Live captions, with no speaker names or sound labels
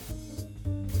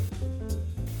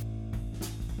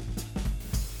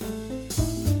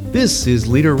This is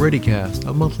Leader ReadyCast,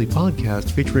 a monthly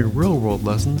podcast featuring real-world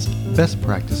lessons, best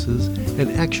practices,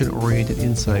 and action-oriented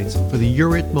insights for the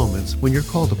you're it moments when you're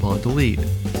called upon to lead.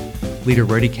 Leader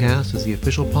ReadyCast is the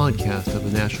official podcast of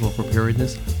the National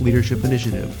Preparedness Leadership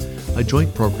Initiative, a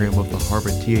joint program of the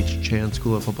Harvard T.H. Chan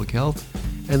School of Public Health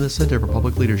and the Center for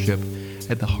Public Leadership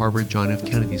at the Harvard John F.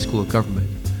 Kennedy School of Government.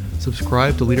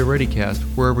 Subscribe to Leader ReadyCast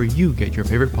wherever you get your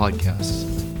favorite podcasts.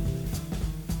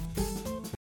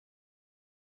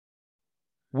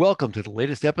 Welcome to the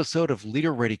latest episode of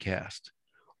Leader ReadyCast.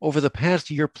 Over the past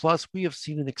year plus, we have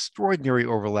seen an extraordinary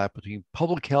overlap between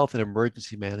public health and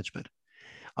emergency management.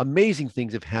 Amazing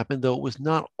things have happened, though it was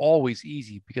not always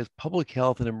easy because public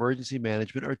health and emergency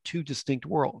management are two distinct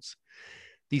worlds.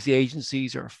 These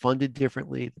agencies are funded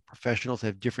differently, the professionals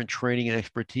have different training and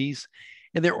expertise,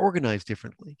 and they're organized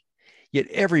differently. Yet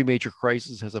every major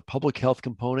crisis has a public health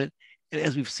component, and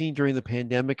as we've seen during the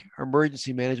pandemic,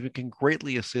 emergency management can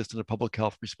greatly assist in a public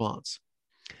health response.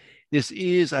 This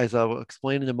is, as I will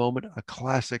explain in a moment, a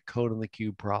classic code on the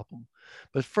cube problem.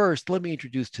 But first, let me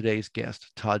introduce today's guest,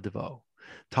 Todd DeVoe.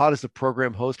 Todd is the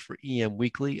program host for EM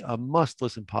Weekly, a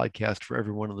must-listen podcast for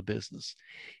everyone in the business.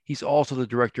 He's also the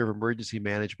director of emergency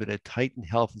management at Titan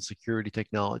Health and Security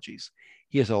Technologies.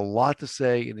 He has a lot to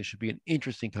say, and this should be an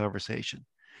interesting conversation.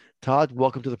 Todd,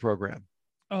 welcome to the program.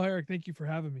 Oh, Eric, thank you for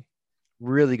having me.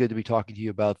 Really good to be talking to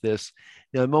you about this.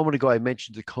 Now, a moment ago, I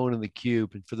mentioned the cone and the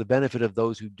cube, and for the benefit of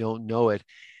those who don't know it,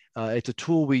 it's a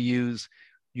tool we use.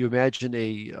 You imagine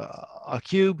a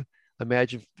cube,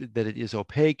 imagine that it is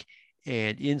opaque,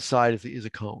 and inside is a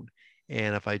cone.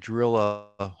 And if I drill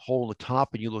a hole in the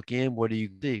top and you look in, what do you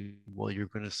see? Well, you're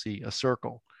going to see a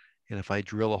circle. And if I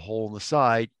drill a hole in the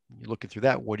side, you're looking through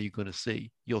that, what are you going to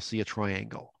see? You'll see a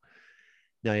triangle.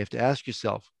 Now you have to ask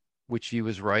yourself, which view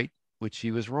is right, which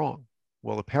view is wrong?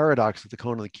 Well, the paradox of the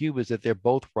cone and the cube is that they're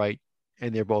both right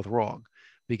and they're both wrong.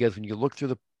 Because when you look through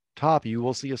the top, you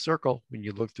will see a circle. When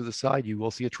you look through the side, you will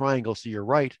see a triangle, so you're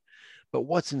right. But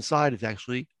what's inside is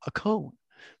actually a cone.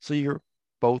 So you're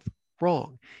both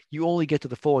wrong. You only get to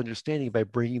the full understanding by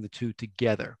bringing the two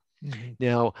together. Mm-hmm.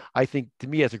 Now, I think to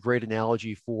me, that's a great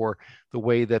analogy for the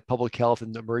way that public health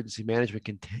and emergency management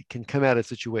can come out of a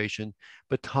situation.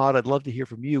 But Todd, I'd love to hear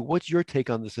from you. What's your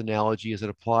take on this analogy as it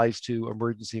applies to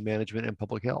emergency management and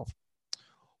public health?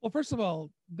 Well, first of all,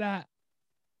 that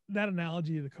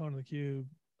analogy of the cone and the cube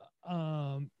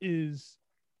is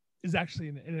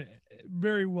actually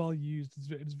very well used.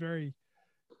 It's very,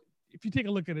 if you take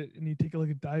a look at it and you take a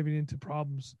look at diving into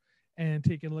problems and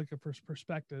taking a look at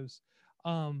perspectives,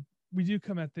 we do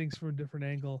come at things from a different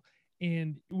angle,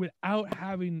 and without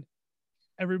having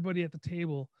everybody at the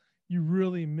table, you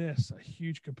really miss a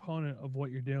huge component of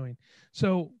what you're doing.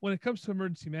 So when it comes to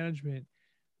emergency management,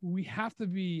 we have to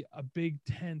be a big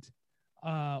tent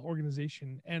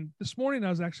organization. And this morning I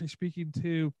was actually speaking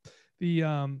to the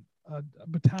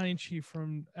battalion chief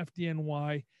from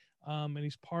FDNY, and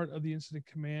he's part of the incident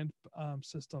command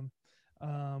system.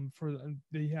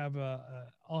 They have a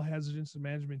all hazard incident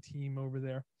management team over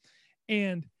there.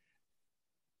 And,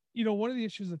 one of the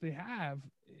issues that they have,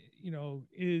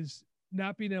 is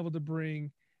not being able to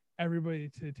bring everybody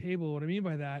to the table. What I mean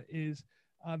by that is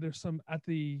there's some at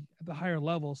the higher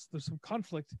levels, there's some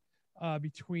conflict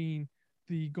between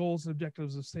the goals and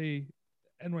objectives of, say,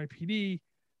 NYPD,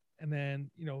 and then,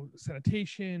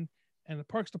 sanitation and the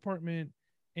parks department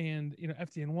and,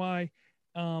 FDNY.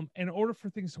 In order for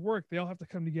things to work, they all have to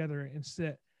come together and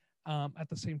sit at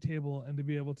the same table and to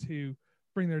be able to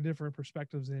bring their different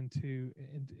perspectives into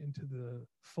the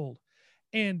fold.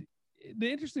 And the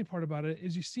interesting part about it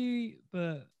is you see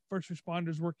the first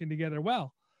responders working together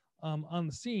well on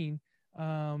the scene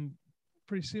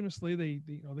pretty seamlessly.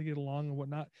 They get along and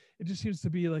whatnot. It just seems to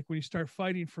be like when you start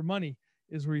fighting for money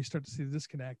is where you start to see the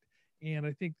disconnect. And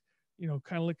I think,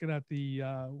 kind of looking at the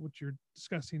what you're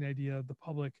discussing, the idea of the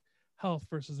public health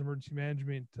versus emergency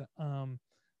management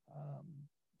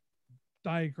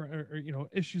diagram or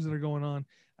issues that are going on,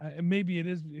 and maybe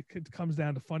it comes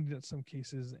down to funding in some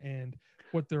cases and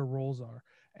what their roles are.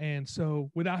 And so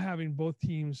without having both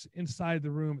teams inside the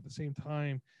room at the same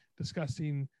time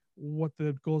discussing what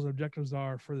the goals and objectives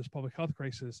are for this public health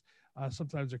crisis,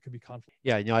 sometimes there could be conflict.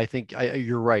 Yeah, I think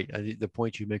you're right. The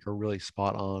points you make are really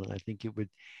spot on. And I think it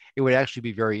would actually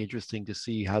be very interesting to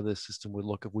see how this system would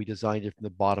look if we designed it from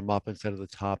the bottom up instead of the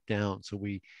top down. So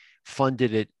we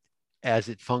funded it as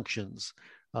it functions,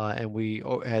 and we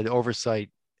had oversight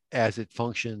as it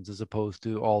functions, as opposed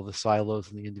to all the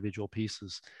silos and the individual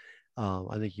pieces.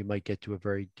 I think you might get to a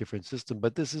very different system.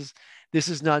 But this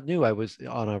is not new. I was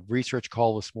on a research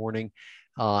call this morning,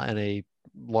 and a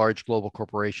large global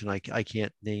corporation I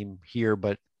can't name here,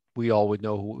 but we all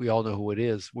know who it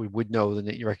is. We would know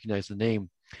you recognize the name.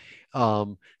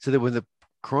 So that when the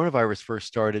coronavirus first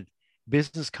started,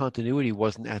 business continuity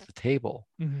wasn't at the table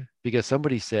Mm-hmm. because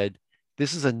somebody said,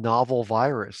 this is a novel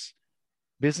virus.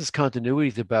 Business continuity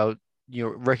is about,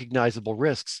 recognizable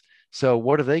risks. So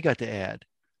what have they got to add?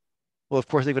 Well, of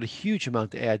course, they've got a huge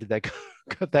amount to add to that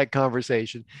that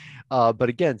conversation. But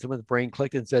again, someone's brain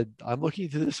clicked and said, "I'm looking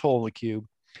through this hole in the cube,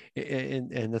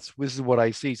 and this is what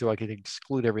I see, so I can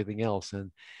exclude everything else."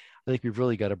 And I think we've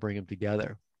really got to bring them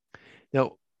together.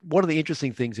 Now, one of the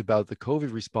interesting things about the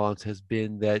COVID response has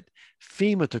been that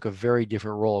FEMA took a very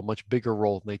different role, a much bigger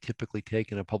role than they typically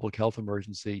take in a public health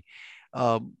emergency.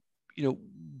 Um,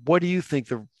 what do you think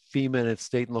the FEMA and its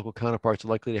state and local counterparts are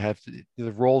likely to have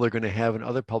the role they're going to have in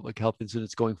other public health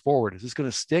incidents going forward? Is this going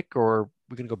to stick, or are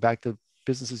we going to go back to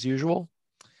business as usual?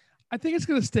 I think it's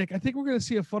going to stick. I think we're going to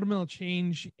see a fundamental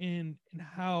change in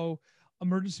how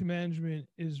emergency management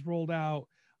is rolled out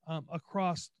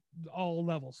across all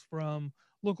levels, from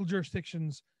local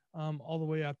jurisdictions all the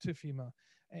way up to FEMA.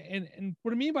 And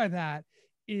what I mean by that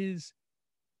is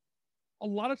a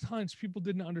lot of times people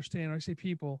didn't understand. I say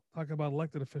people, talking about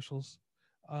elected officials,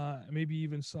 maybe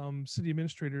even some city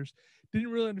administrators,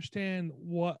 didn't really understand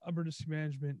what emergency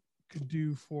management could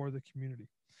do for the community.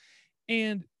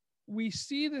 And we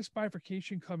see this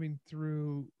bifurcation coming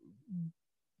through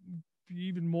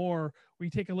even more. We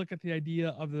take a look at the idea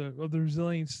of the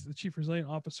resilience, the chief resilient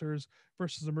officers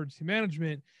versus emergency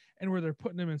management, and where they're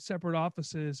putting them in separate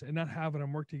offices and not having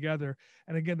them work together.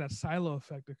 And again, that silo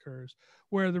effect occurs,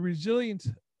 where the resilient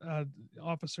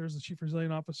officers, the chief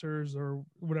resilient officers, or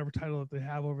whatever title that they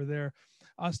have over there,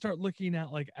 start looking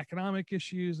at like economic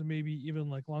issues and maybe even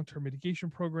like long-term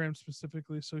mitigation programs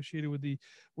specifically associated with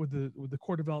the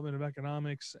core development of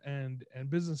economics and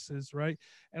businesses, right?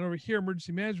 And over here,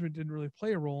 emergency management didn't really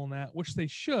play a role in that, which they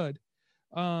should.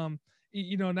 Now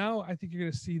I think you're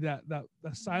going to see that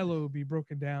silo be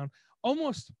broken down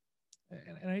almost,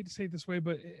 and I hate to say it this way,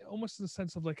 but almost in the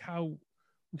sense of like how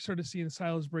we started seeing the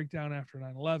silos break down after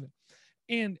 9/11.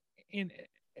 And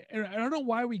I don't know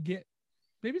why we get,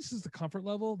 maybe this is the comfort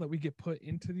level that we get put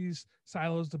into these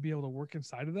silos to be able to work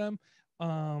inside of them,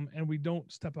 and we don't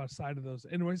step outside of those.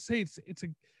 And when I say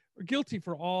we're guilty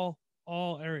for all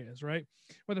areas, right?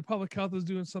 Whether public health is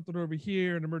doing something over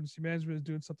here and emergency management is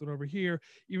doing something over here,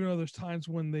 even though there's times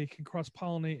when they can cross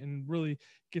pollinate and really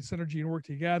get synergy and work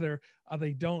together,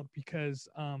 they don't, because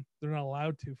they're not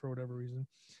allowed to for whatever reason.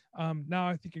 Now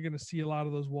I think you're going to see a lot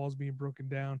of those walls being broken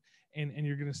down, and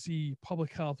you're going to see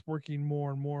public health working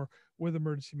more and more with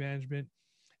emergency management.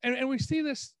 And we see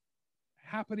this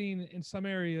happening in some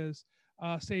areas,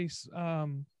 say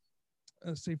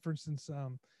for instance,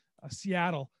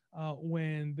 Seattle,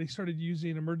 when they started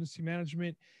using emergency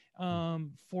management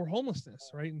for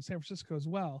homelessness, right? In San Francisco as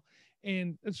well.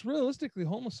 And it's realistically,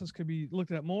 homelessness could be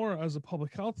looked at more as a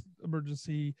public health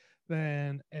emergency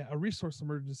than a resource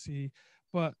emergency.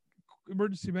 But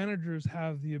emergency managers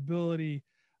have the ability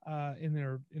in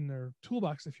their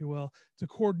toolbox, if you will, to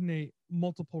coordinate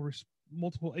multiple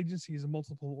agencies and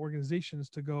multiple organizations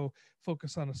to go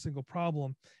focus on a single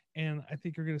problem. And I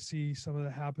think you're going to see some of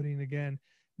that happening again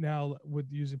now with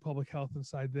using public health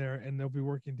inside there, and they'll be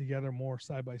working together more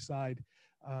side by side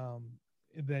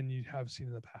than you have seen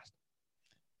in the past.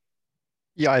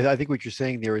 Yeah, I think what you're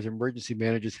saying there is emergency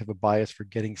managers have a bias for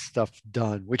getting stuff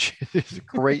done, which is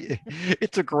great.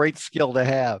 It's a great skill to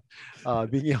have,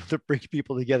 being able to bring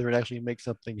people together and actually make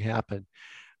something happen.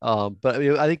 But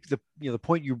I think the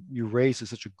point you raised is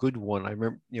such a good one. I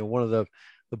remember, one of the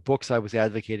books I was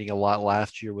advocating a lot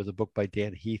last year was a book by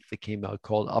Dan Heath that came out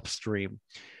called Upstream,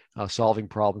 Solving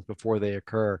Problems Before They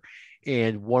Occur.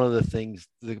 And one of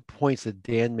the points that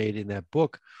Dan made in that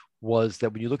book was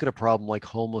that when you look at a problem like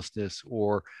homelessness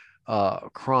or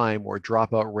crime or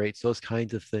dropout rates, those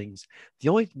kinds of things, the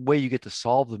only way you get to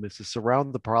solve them is to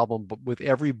surround the problem with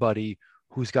everybody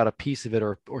who's got a piece of it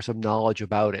or some knowledge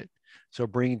about it. So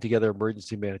bringing together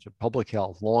emergency management, public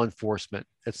health, law enforcement,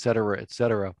 et cetera, et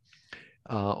cetera.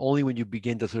 Only when you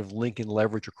begin to sort of link and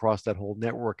leverage across that whole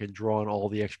network and draw on all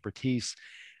the expertise,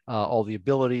 all the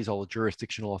abilities, all the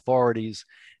jurisdictional authorities,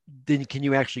 then can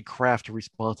you actually craft a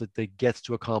response that gets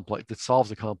to that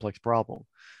solves a complex problem.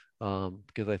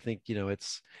 Because I think,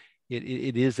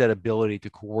 it is that ability to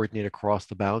coordinate across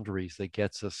the boundaries that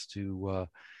gets us to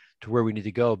where we need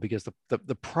to go, because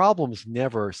the problems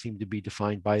never seem to be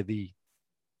defined by the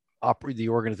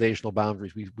organizational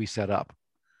boundaries we set up.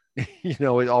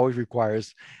 It always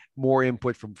requires more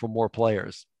input from more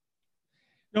players.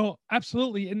 No,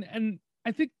 absolutely. And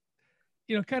I think,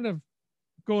 kind of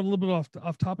going a little bit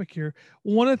off topic here.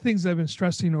 One of the things I've been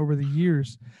stressing over the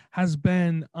years has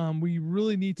been we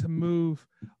really need to move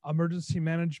emergency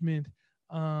management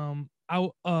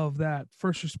out of that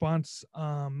first response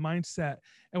mindset.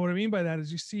 And what I mean by that is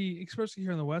you see, especially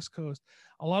here on the West Coast,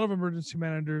 a lot of emergency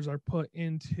managers are put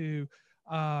into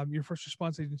your first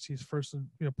response agencies first,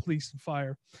 police and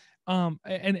fire.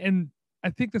 And I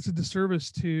think that's a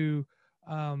disservice to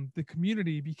the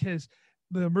community, because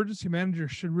the emergency manager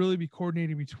should really be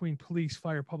coordinating between police,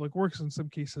 fire, public works, in some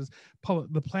cases,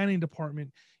 the planning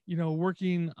department,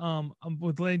 working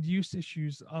with land use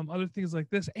issues, other things like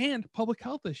this, and public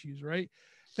health issues, right?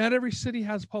 Not every city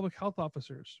has public health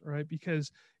officers, right?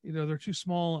 Because, they're too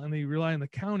small and they rely on the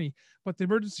county, but the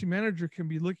emergency manager can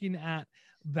be looking at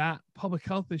that public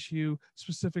health issue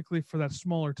specifically for that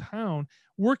smaller town,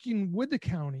 working with the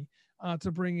county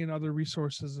to bring in other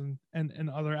resources and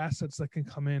other assets that can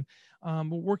come in,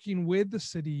 working with the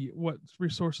city, what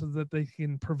resources that they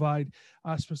can provide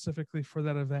specifically for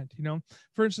that event.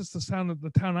 For instance,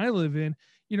 the town I live in,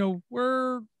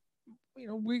 we're,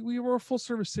 we were a full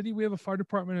service city. We have a fire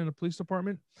department and a police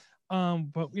department.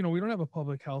 But we don't have a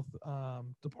public health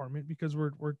department because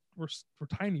we're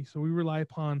tiny. So we rely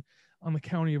upon the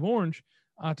county of Orange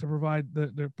to provide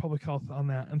the public health on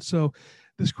that. And so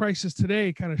this crisis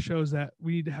today kind of shows that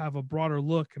we need to have a broader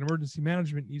look, and emergency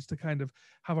management needs to kind of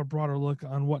have a broader look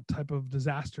on what type of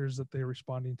disasters that they're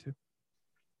responding to.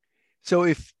 So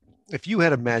if you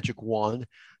had a magic wand,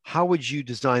 how would you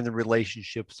design the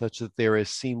relationship such that they're as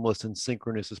seamless and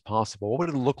synchronous as possible? What would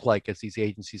it look like as these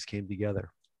agencies came together?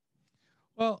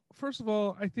 Well, first of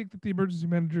all, I think that the emergency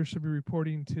manager should be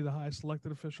reporting to the highest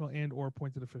elected official and or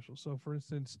appointed official. So, for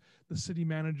instance, the city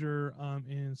manager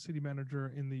and city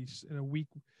manager in a weak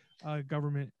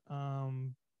government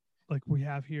like we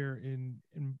have here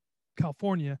in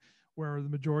California, where the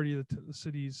majority of the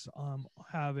cities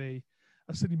have a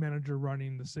city manager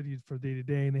running the city for day to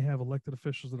day, and they have elected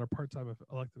officials that are part-time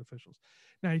elected officials.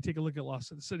 Now you take a look at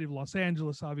the city of Los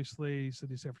Angeles, obviously,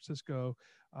 city of San Francisco,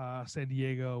 San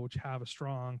Diego, which have a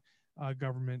strong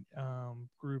government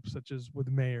group, such as with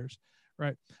the mayors,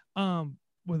 right?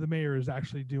 Where the mayor is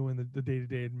actually doing the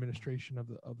day-to-day administration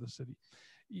of the city.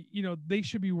 They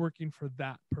should be working for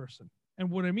that person. And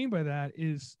what I mean by that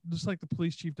is just like the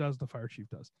police chief does, the fire chief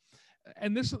does.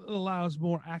 And this allows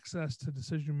more access to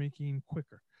decision making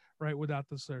quicker, right? Without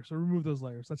this layer. So remove those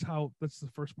layers. That's the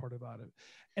first part about it.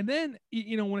 And then,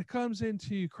 when it comes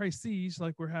into crises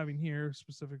like we're having here,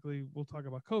 specifically, we'll talk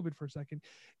about COVID for a second,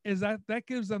 is that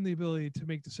gives them the ability to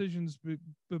make decisions, the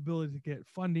ability to get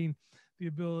funding, the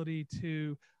ability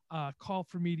to call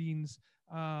for meetings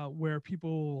where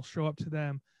people will show up to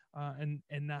them and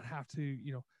not have to,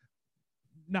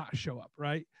 not show up,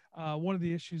 right? One of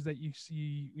the issues that you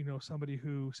see, somebody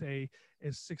who say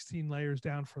is 16 layers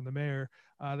down from the mayor,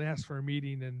 they ask for a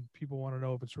meeting and people want to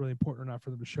know if it's really important or not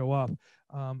for them to show up,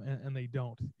 and they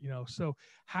don't, so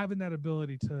having that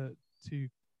ability to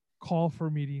call for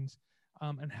meetings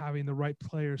and having the right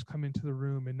players come into the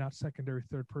room and not secondary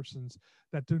third persons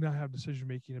that do not have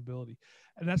decision-making ability.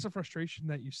 And that's a frustration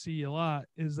that you see a lot,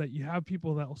 is that you have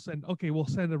people that will we'll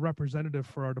send a representative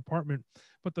for our department,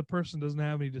 but the person doesn't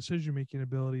have any decision-making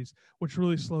abilities, which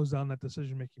really slows down that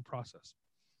decision-making process.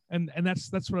 And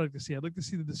that's what I'd like to see. I'd like to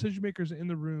see the decision makers in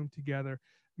the room together,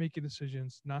 making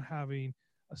decisions, not having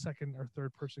a second or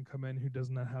third person come in who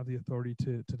does not have the authority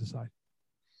to decide.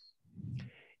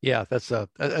 Yeah, that's a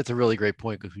really great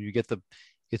point, because when you get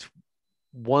it's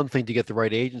one thing to get the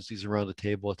right agencies around the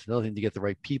table. It's another thing to get the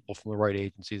right people from the right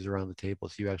agencies around the table,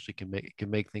 so you actually can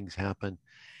make things happen.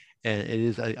 And it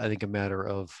is, I think, a matter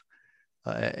of,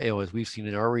 as we've seen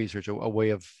in our research, a way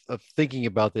of thinking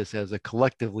about this as a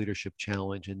collective leadership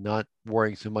challenge, and not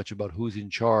worrying so much about who's in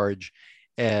charge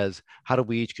as how do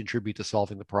we each contribute to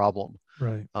solving the problem.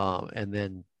 Right. And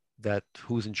then that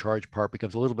who's in charge part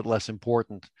becomes a little bit less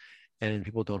important, and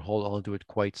people don't hold on to it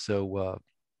quite so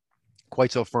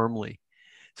firmly.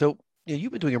 So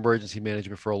you've been doing emergency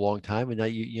management for a long time, and now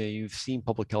you've seen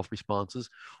public health responses.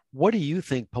 What do you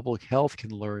think public health can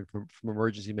learn from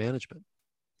emergency management?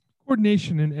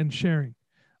 Coordination and sharing.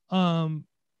 Not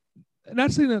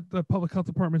saying that the public health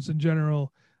departments in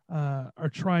general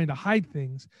are trying to hide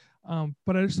things,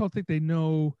 but I just don't think they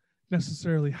know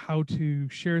necessarily how to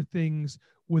share things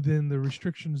within the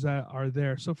restrictions that are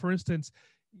there. So, for instance,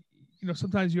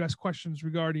 sometimes you ask questions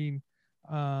regarding,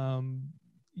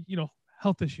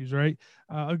 health issues, right?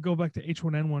 I'll go back to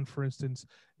H1N1, for instance.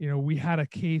 We had a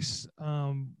case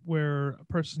where a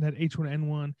person had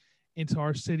H1N1 into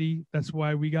our city. That's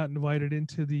why we got invited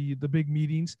into the big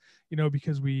meetings,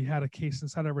 because we had a case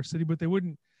inside of our city, but they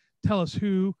wouldn't tell us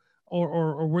who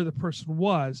or where the person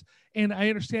was. And I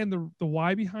understand the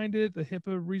why behind it, the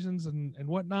HIPAA reasons and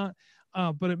whatnot.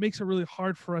 But it makes it really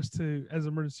hard for us to, as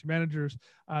emergency managers,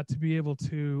 to be able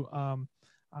to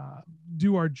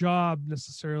do our job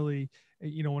necessarily,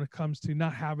 when it comes to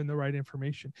not having the right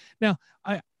information. Now,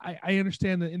 I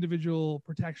understand that individual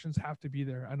protections have to be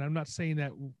there, and I'm not saying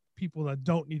that people that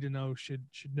don't need to know should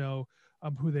know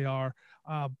who they are,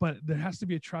 but there has to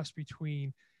be a trust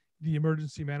between the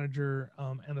emergency manager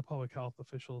and the public health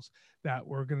officials that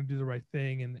we're going to do the right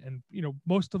thing. And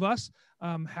most of us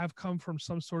have come from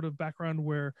some sort of background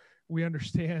where we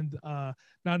understand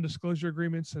non-disclosure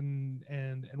agreements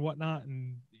and whatnot,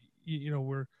 and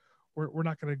we're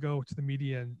not going to go to the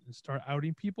media and start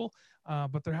outing people,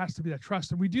 but there has to be that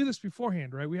trust, and we do this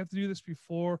beforehand, right? We have to do this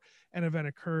before an event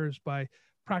occurs by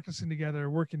practicing together,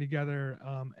 working together,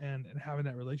 and having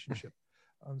that relationship.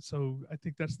 So I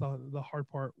think that's the hard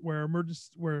part, where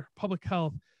public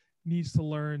health needs to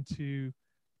learn to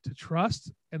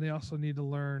trust, and they also need to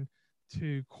learn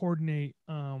to coordinate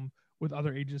with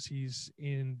other agencies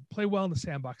and play well in the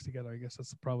sandbox together. I guess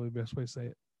that's probably the best way to say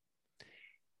it.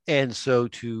 And so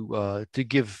to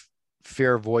give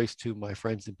fair voice to my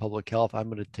friends in public health, I'm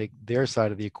going to take their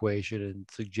side of the equation and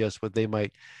suggest what they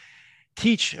might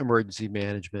teach emergency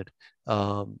management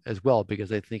as well,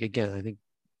 because I think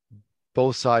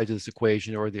both sides of this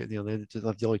equation, or they're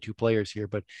not the only two players here,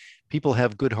 but people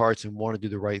have good hearts and want to do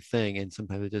the right thing, and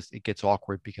sometimes it gets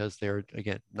awkward because they're,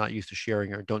 again, not used to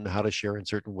sharing or don't know how to share in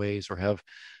certain ways, or have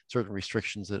certain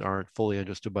restrictions that aren't fully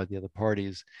understood by the other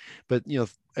parties. But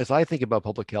as I think about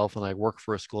public health, and I work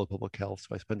for a school of public health,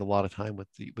 so I spend a lot of time with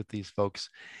these folks,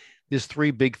 there's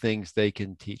three big things they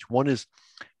can teach. One is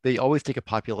they always take a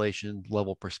population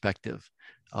level perspective.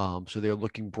 So they're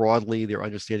looking broadly, they're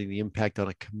understanding the impact on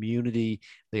a community,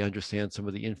 they understand some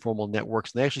of the informal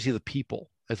networks, and they actually see the people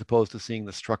as opposed to seeing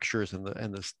the structures and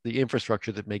the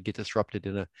infrastructure that may get disrupted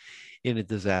in a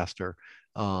disaster.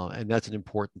 And that's an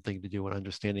important thing to do in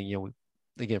understanding,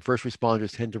 again, first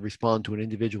responders tend to respond to an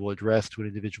individual address, to an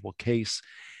individual case.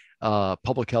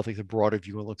 Public health takes a broader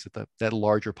view and looks at that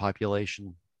larger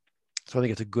population. So I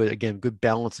think it's a good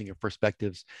balancing of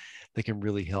perspectives that can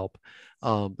really help.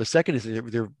 The second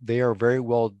is they are very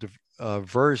well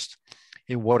versed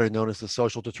in what are known as the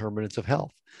social determinants of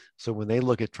health. So when they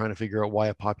look at trying to figure out why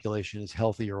a population is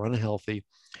healthy or unhealthy,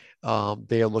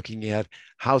 they are looking at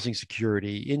housing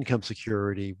security, income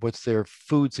security, what's their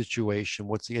food situation,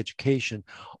 what's the education,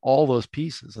 all those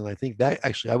pieces. And I think that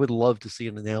actually I would love to see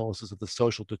an analysis of the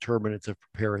social determinants of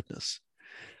preparedness.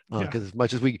 Because as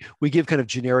much as we give kind of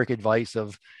generic advice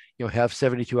of, have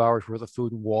 72 hours worth of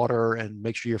food and water and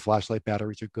make sure your flashlight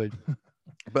batteries are good,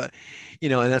 but,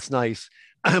 and that's nice,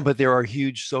 but there are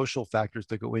huge social factors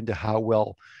that go into how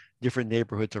well different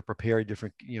neighborhoods are prepared,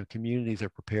 different, communities are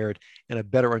prepared, and a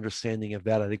better understanding of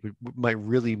that, I think might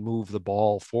really move the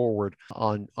ball forward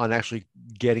on actually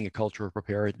getting a culture of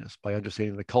preparedness by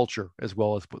understanding the culture as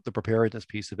well as the preparedness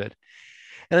piece of it.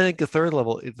 And I think the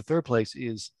third place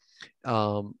is,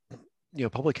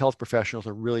 public health professionals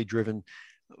are really driven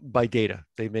by data.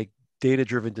 They make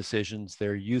data-driven decisions.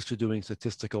 They're used to doing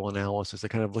statistical analysis. They're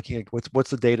kind of looking at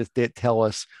what's the data that tell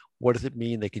us, what does it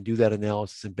mean? They can do that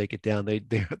analysis and break it down.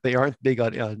 They aren't big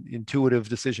on intuitive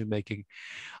decision making.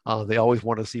 They always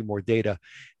want to see more data.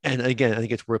 And again, I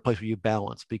think it's a place where you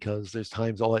balance, because there's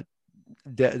times all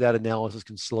that analysis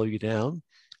can slow you down,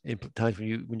 in times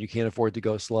when you can't afford to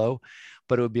go slow,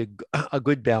 but it would be a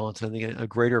good balance. I think a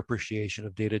greater appreciation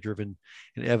of data-driven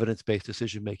and evidence-based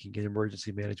decision-making in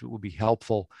emergency management would be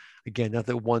helpful. Again, not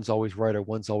that one's always right or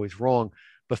one's always wrong,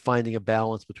 but finding a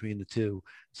balance between the two.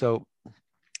 So,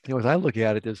 as I look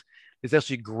at it, there's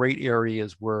actually great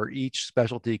areas where each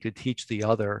specialty could teach the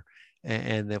other.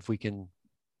 And if we can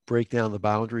break down the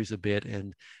boundaries a bit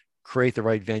and create the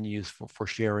right venues for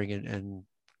sharing and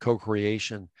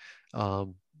co-creation,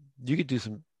 you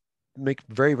could make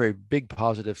very, very big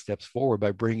positive steps forward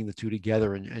by bringing the two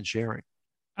together and sharing.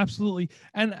 Absolutely.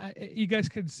 And you guys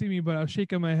couldn't see me, but I was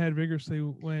shaking my head vigorously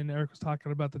when Eric was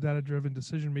talking about the data-driven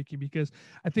decision-making, because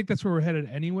I think that's where we're headed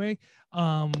anyway.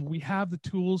 We have the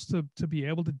tools to be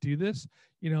able to do this.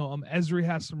 Esri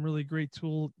has some really great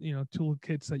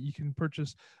toolkits that you can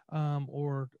purchase,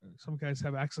 or some guys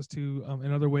have access to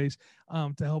in other ways,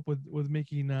 to help with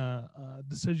making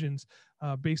decisions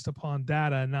based upon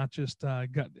data and not just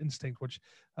gut instinct, which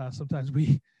sometimes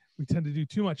we tend to do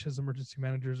too much as emergency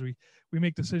managers. We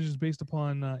make decisions based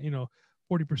upon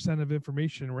 40% of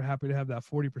information. We're happy to have that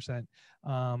 40%,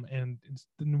 and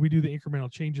then we do the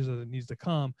incremental changes as it needs to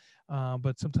come.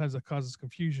 But sometimes that causes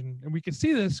confusion, and we can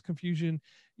see this confusion,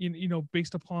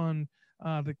 based upon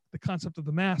the concept of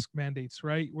the mask mandates,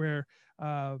 right? Where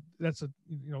that's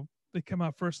they come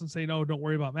out first and say, no, don't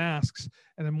worry about masks.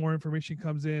 And then more information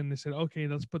comes in. They said, okay,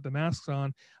 let's put the masks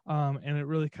on. And it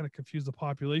really kind of confused the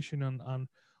population on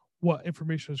what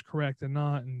information is correct and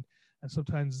not. And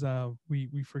sometimes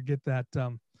we forget that,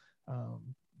 there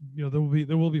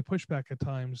will be pushback at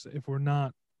times if we're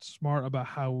not smart about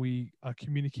how we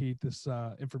communicate this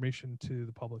information to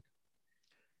the public.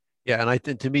 Yeah. And I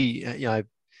think, to me,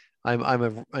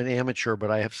 I'm an amateur,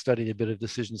 but I have studied a bit of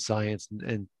decision science,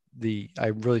 and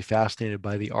I'm really fascinated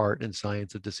by the art and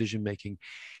science of decision making.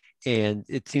 And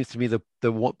it seems to me the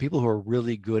people who are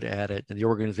really good at it, and the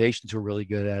organizations who are really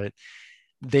good at it,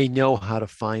 they know how to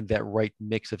find that right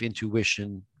mix of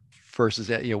intuition versus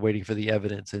waiting for the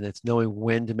evidence, and it's knowing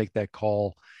when to make that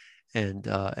call, and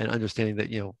understanding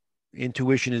that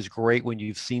intuition is great when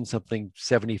you've seen something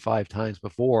 75 times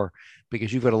before,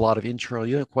 because you've got a lot of internal,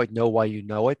 you don't quite know why you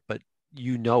know it, but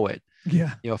you know it.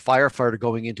 Yeah. A firefighter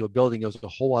going into a building knows a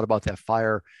whole lot about that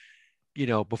fire,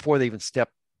 before they even step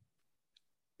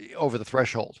over the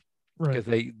threshold, right?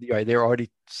 Because they're already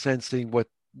sensing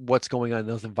what's going on.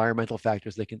 Those environmental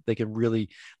factors, they can really,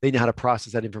 they know how to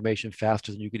process that information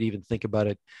faster than you could even think about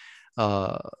it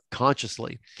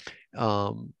consciously.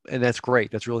 And that's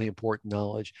great. That's really important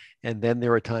knowledge. And then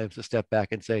there are times to step back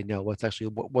and say, no,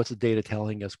 what's the data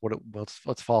telling us?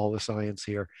 Let's follow the science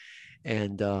here.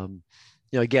 And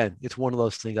again, it's one of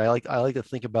those things. I like to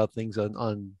think about things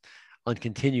on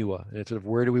continua, and it's sort of,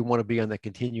 where do we want to be on that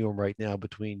continuum right now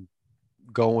between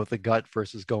going with the gut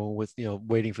versus going with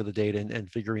waiting for the data and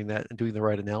figuring that and doing the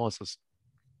right analysis.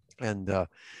 And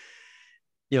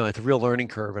it's a real learning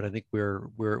curve, and I think we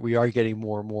are getting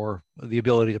more and more the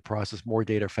ability to process more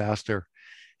data faster.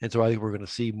 And so I think we're going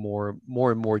to see more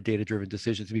and more data-driven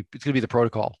decisions. It's going to be the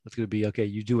protocol. It's going to be, okay,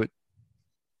 you do it.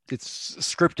 It's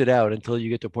scripted out until you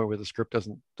get to a point where the script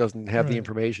doesn't have the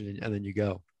information, and then you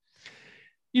go.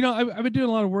 I've been doing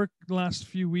a lot of work the last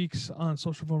few weeks on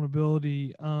social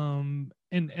vulnerability. And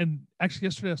actually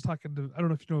yesterday I was talking to, I don't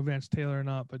know if you know Vance Taylor or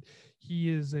not, but he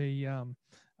is a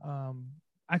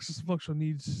access and functional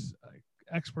needs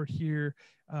expert here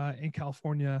in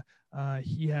California.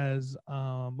 He has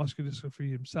muscular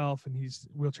dystrophy himself, and he's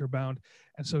wheelchair bound.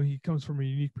 And so he comes from a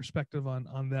unique perspective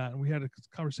on that. And we had a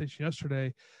conversation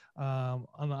yesterday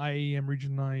on the IAEM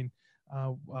Region 9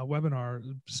 webinar,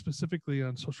 specifically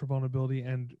on social vulnerability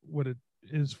and what it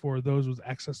is for those with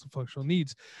access to functional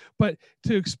needs. But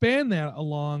to expand that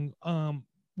along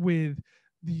with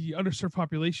the underserved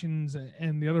populations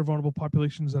and the other vulnerable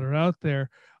populations that are out there,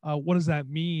 what does that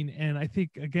mean? And I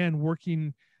think, again,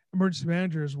 emergency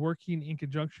managers working in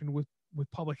conjunction with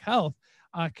public health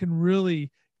can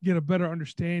really get a better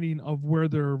understanding of where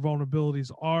their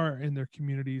vulnerabilities are in their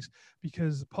communities,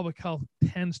 because public health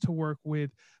tends to work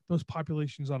with those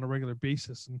populations on a regular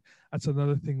basis. And that's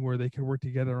another thing where they can work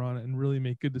together on it and really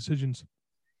make good decisions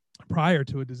prior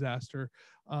to a disaster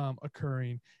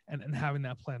occurring, and having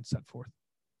that plan set forth.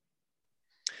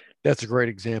 That's a great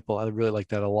example. I really like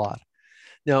that a lot.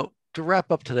 Now, to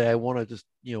wrap up today, I want to just,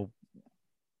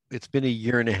 it's been a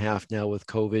year and a half now with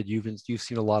COVID. You've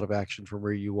seen a lot of action from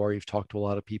where you are. You've talked to a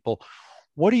lot of people.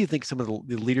 What do you think some of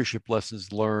the leadership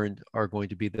lessons learned are going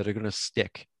to be that are going to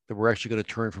stick, that we're actually going to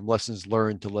turn from lessons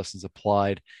learned to lessons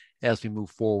applied as we move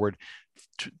forward,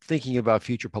 thinking about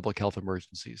future public health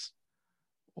emergencies?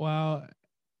 Wow,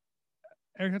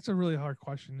 Eric, that's a really hard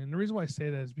question. And the reason why I say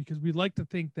that is because we like to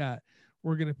think that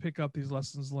we're going to pick up these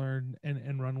lessons learned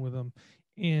and run with them.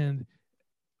 And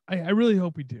I really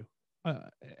hope we do.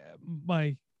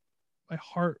 My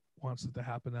heart wants it to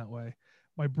happen that way.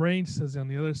 My brain says on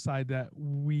the other side that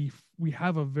we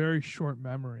have a very short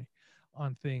memory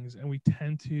on things, and we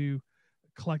tend to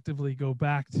collectively go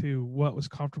back to what was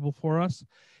comfortable for us.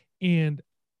 And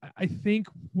I think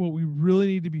what we really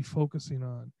need to be focusing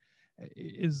on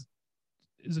is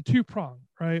a two-prong,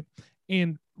 right?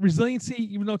 And resiliency,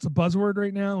 even though it's a buzzword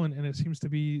right now, and it seems to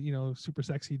be, super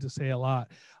sexy to say a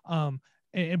lot.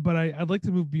 But I'd like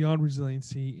to move beyond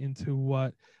resiliency into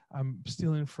what I'm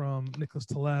stealing from Nicholas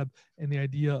Taleb and the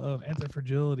idea of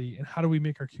anti-fragility, and how do we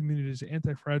make our communities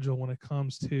anti-fragile when it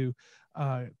comes to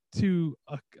a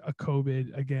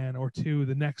COVID again, or to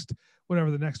the next,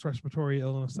 whatever the next respiratory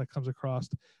illness that comes across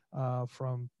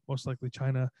from most likely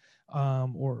China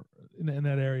or in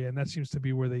that area. And that seems to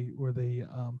be where they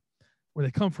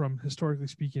come from, historically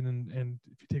speaking. And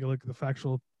if you take a look at the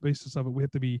factual basis of it, we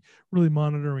have to be really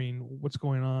monitoring what's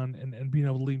going on and being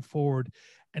able to lean forward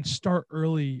and start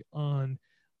early on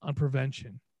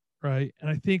prevention, right? And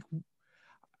I think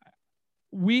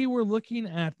we were looking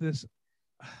at this,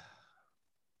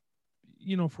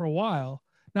 for a while,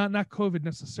 not COVID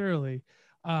necessarily,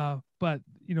 but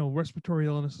respiratory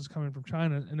illness is coming from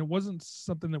China, and it wasn't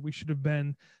something that we should have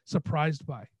been surprised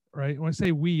by. Right. When I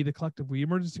say we, the collective we,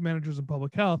 emergency managers and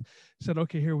public health said,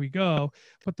 okay, here we go.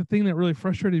 But the thing that really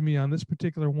frustrated me on this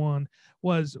particular one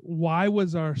was, why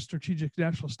was our strategic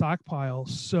national stockpile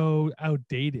so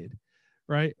outdated?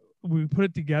 Right. We put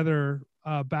it together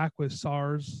back with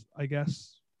SARS, I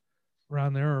guess,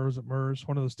 around there, or was it MERS,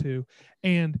 one of those two.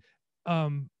 And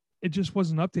it just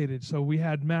wasn't updated. So we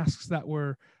had masks that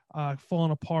were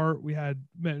falling apart. We had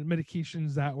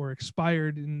medications that were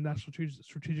expired in that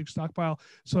strategic stockpile.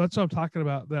 So that's what I'm talking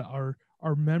about, that our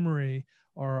memory,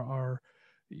 or our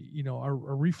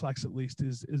reflex at least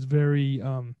is very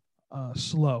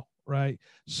slow, right?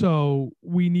 So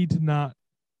we need to not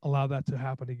allow that to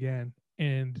happen again.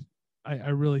 And I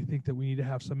really think that we need to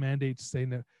have some mandates saying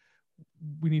that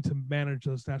we need to manage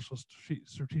those national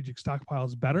strategic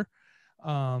stockpiles better.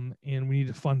 And we need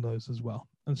to fund those as well.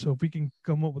 And so if we can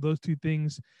come up with those two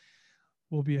things,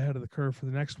 we'll be ahead of the curve for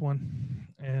the next one.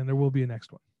 And there will be a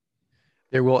next one.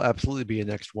 There will absolutely be a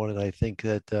next one. And I think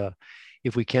that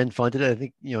if we can fund it, I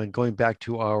think, and going back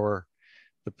to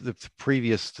the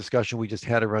previous discussion we just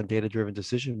had around data-driven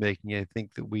decision making, I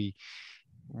think that we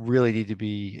really need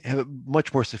to have a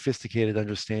much more sophisticated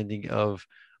understanding of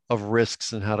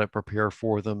risks and how to prepare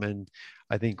for them. And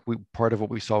I think part of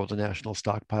what we saw with the national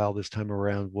stockpile this time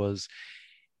around was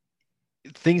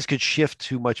things could shift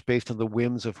too much based on the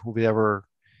whims of whoever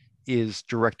is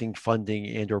directing funding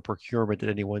and or procurement at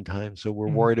any one time. So we're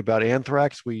worried about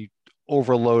anthrax, we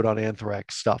overload on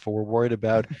anthrax stuff, or we're worried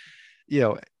about,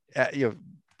 after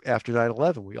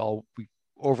 9/11, we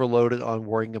overloaded on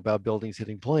worrying about buildings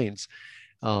hitting planes.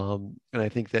 And I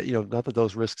think that, not that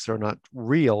those risks are not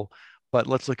real, but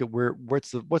let's look at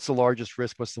what's the largest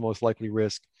risk, what's the most likely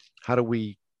risk, how do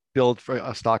we build for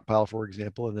a stockpile, for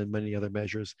example, and then many other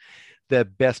measures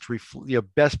that best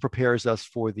prepares us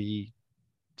for the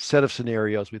set of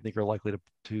scenarios we think are likely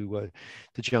to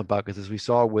jump out. Because as we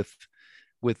saw with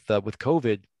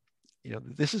COVID,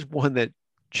 this is one that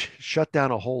shut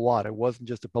down a whole lot. It wasn't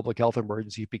just a public health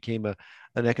emergency; it became an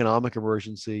economic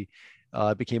emergency,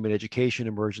 became an education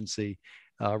emergency.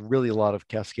 Really a lot of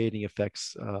cascading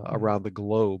effects around the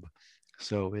globe.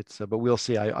 So but we'll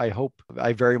see.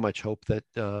 I very much hope that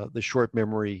the short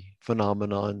memory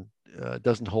phenomenon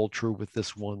doesn't hold true with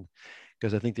this one,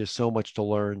 because I think there's so much to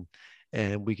learn,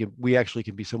 and we actually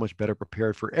can be so much better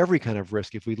prepared for every kind of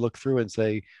risk if we look through and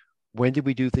say, when did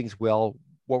we do things well?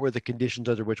 What were the conditions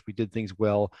under which we did things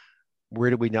well? Where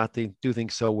did we not do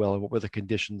things so well? And what were the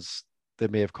conditions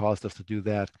that may have caused us to do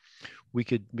that? We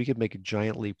could make a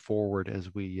giant leap forward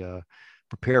as we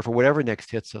prepare for whatever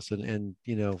next hits us. And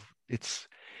it's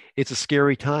a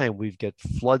scary time. We've got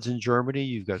floods in Germany,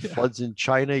 you've got floods in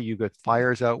China, you've got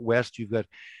fires out west,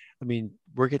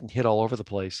 we're getting hit all over the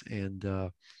place,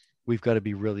 and we've got to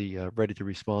be really ready to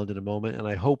respond in a moment. And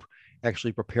I hope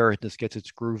actually preparedness gets its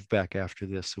groove back after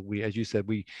this. So as you said,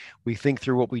 we think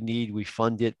through what we need, we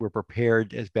fund it, we're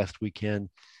prepared as best we can,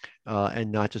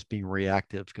 and not just being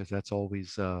reactive, because that's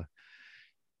always,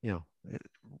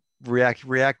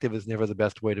 reactive is never the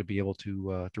best way to be able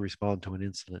to respond to an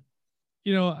incident.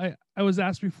 I was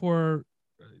asked before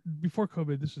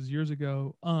COVID, this was years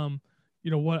ago,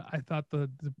 what I thought the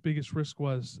biggest risk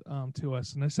was to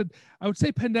us. And I said, I would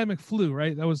say pandemic flu,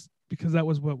 right? That was because that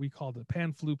was what we called it,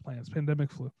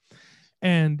 pandemic flu.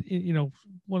 And,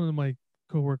 one of my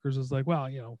coworkers was like, well,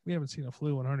 we haven't seen a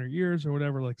flu in 100 years or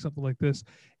whatever, like something like this.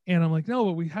 And I'm like, no,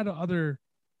 but we had other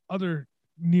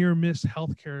near miss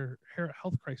health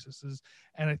crises.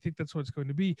 And I think that's what it's going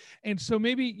to be. And so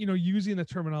maybe, using the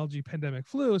terminology pandemic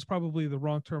flu is probably the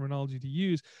wrong terminology to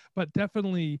use, but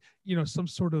definitely, some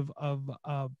sort of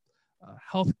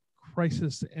health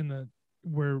crisis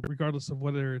where regardless of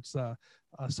whether it's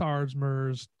SARS,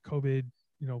 MERS, COVID,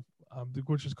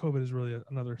 which is COVID is really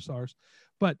another SARS,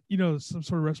 but, some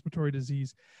sort of respiratory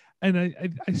disease. And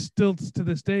I still to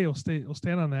this day will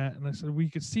stand on that. And I said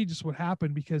we could see just what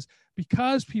happened because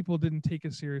people didn't take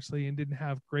it seriously and didn't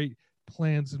have great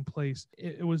plans in place.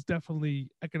 It was definitely,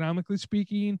 economically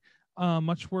speaking,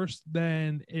 much worse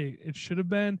than it should have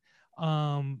been.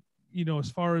 As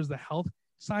far as the health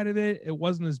side of it, it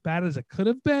wasn't as bad as it could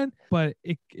have been, but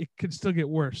it could still get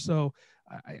worse. So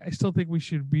I still think we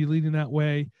should be leading that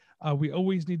way. We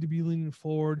always need to be leaning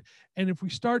forward. And if we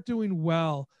start doing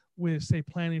well with, say,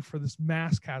 planning for this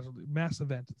mass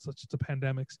event, such as the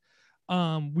pandemics,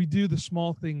 we do the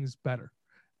small things better.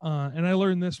 And I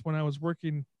learned this when I was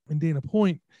working in Dana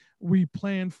Point. We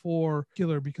planned for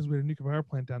nuclear, because we had a nuclear power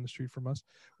plant down the street from us.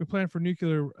 We planned for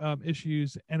nuclear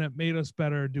issues, and it made us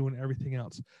better doing everything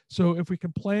else. So if we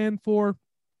can plan for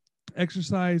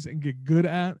exercise and get good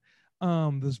at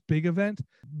this big event,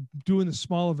 doing the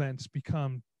small events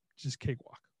become just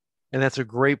cakewalk. And that's a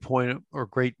great point or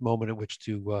great moment at which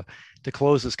to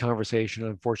close this conversation.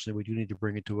 Unfortunately, we do need to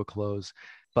bring it to a close,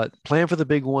 but plan for the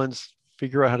big ones,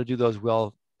 figure out how to do those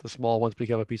well. The small ones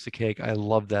become a piece of cake. I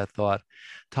love that thought.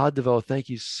 Todd DeVoe, thank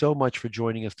you so much for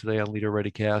joining us today on Leader Ready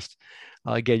Cast.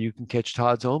 Again, you can catch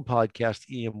Todd's own podcast,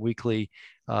 EM Weekly.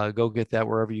 Go get that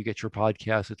wherever you get your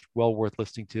podcast. It's well worth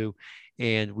listening to.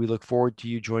 And we look forward to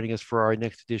you joining us for our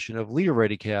next edition of Leader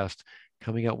Ready Cast,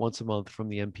 coming out once a month from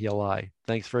the MPLI.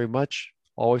 Thanks very much.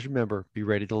 Always remember, be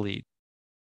ready to lead.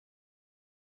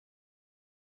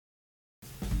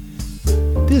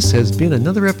 This has been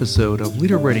another episode of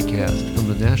Leader Ready Cast from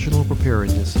the National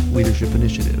Preparedness Leadership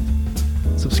Initiative.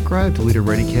 Subscribe to Leader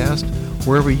Ready Cast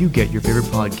wherever you get your favorite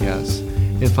podcasts,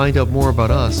 and find out more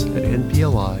about us at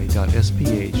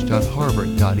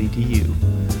npli.sph.harvard.edu.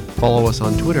 Follow us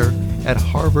on Twitter at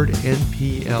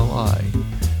HarvardNPLI.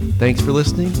 Thanks for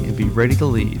listening, and be ready to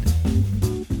lead.